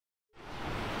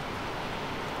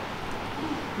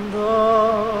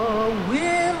The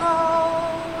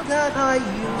willow that I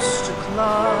used to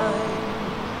climb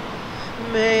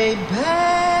may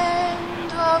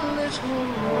bend a little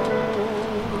more.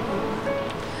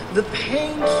 The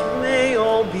paint may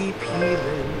all be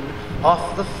peeling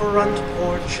off the front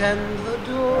porch and the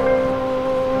door.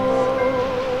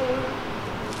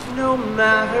 No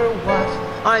matter what,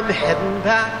 I'm heading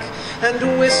back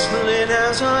and whistling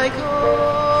as I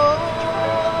go.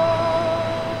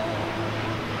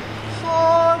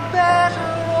 For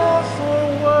better or for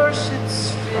worse, it's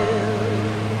still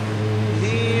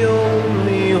the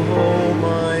only home I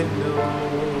know.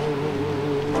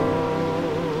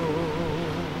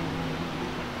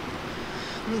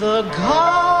 The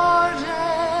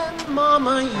garden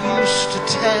Mama used to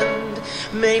tend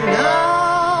may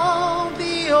now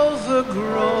be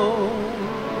overgrown.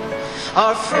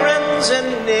 Our friends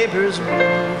and neighbors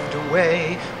moved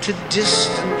away to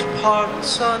distant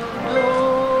parts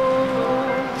unknown.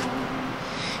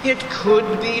 It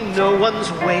could be no one's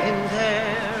waiting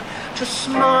there to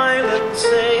smile and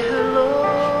say hello.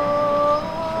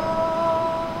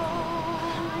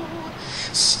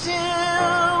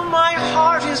 Still, my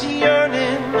heart is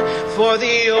yearning for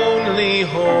the only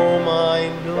home I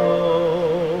know.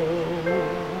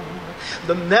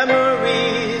 The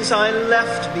memories I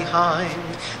left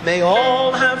behind may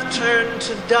all have turned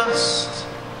to dust.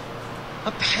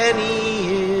 A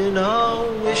penny in a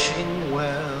wishing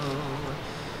well,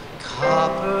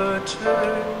 copper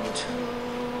turned to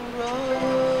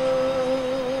rust.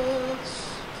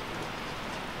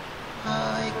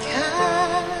 I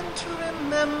can't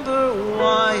remember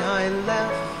why I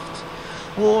left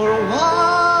or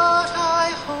what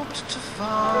I hoped to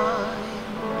find.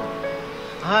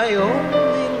 I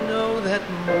only know that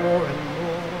more and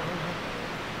more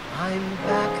I'm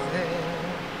back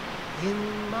there in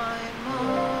my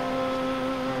mind.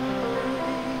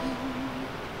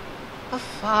 A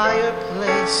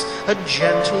fireplace, a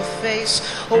gentle face,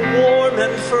 a warm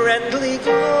and friendly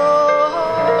glow.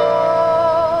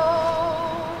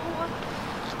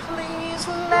 Please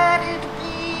let it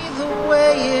be the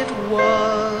way it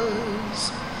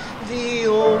was, the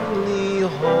only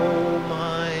home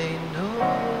I know.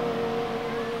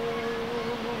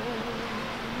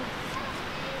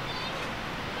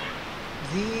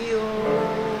 The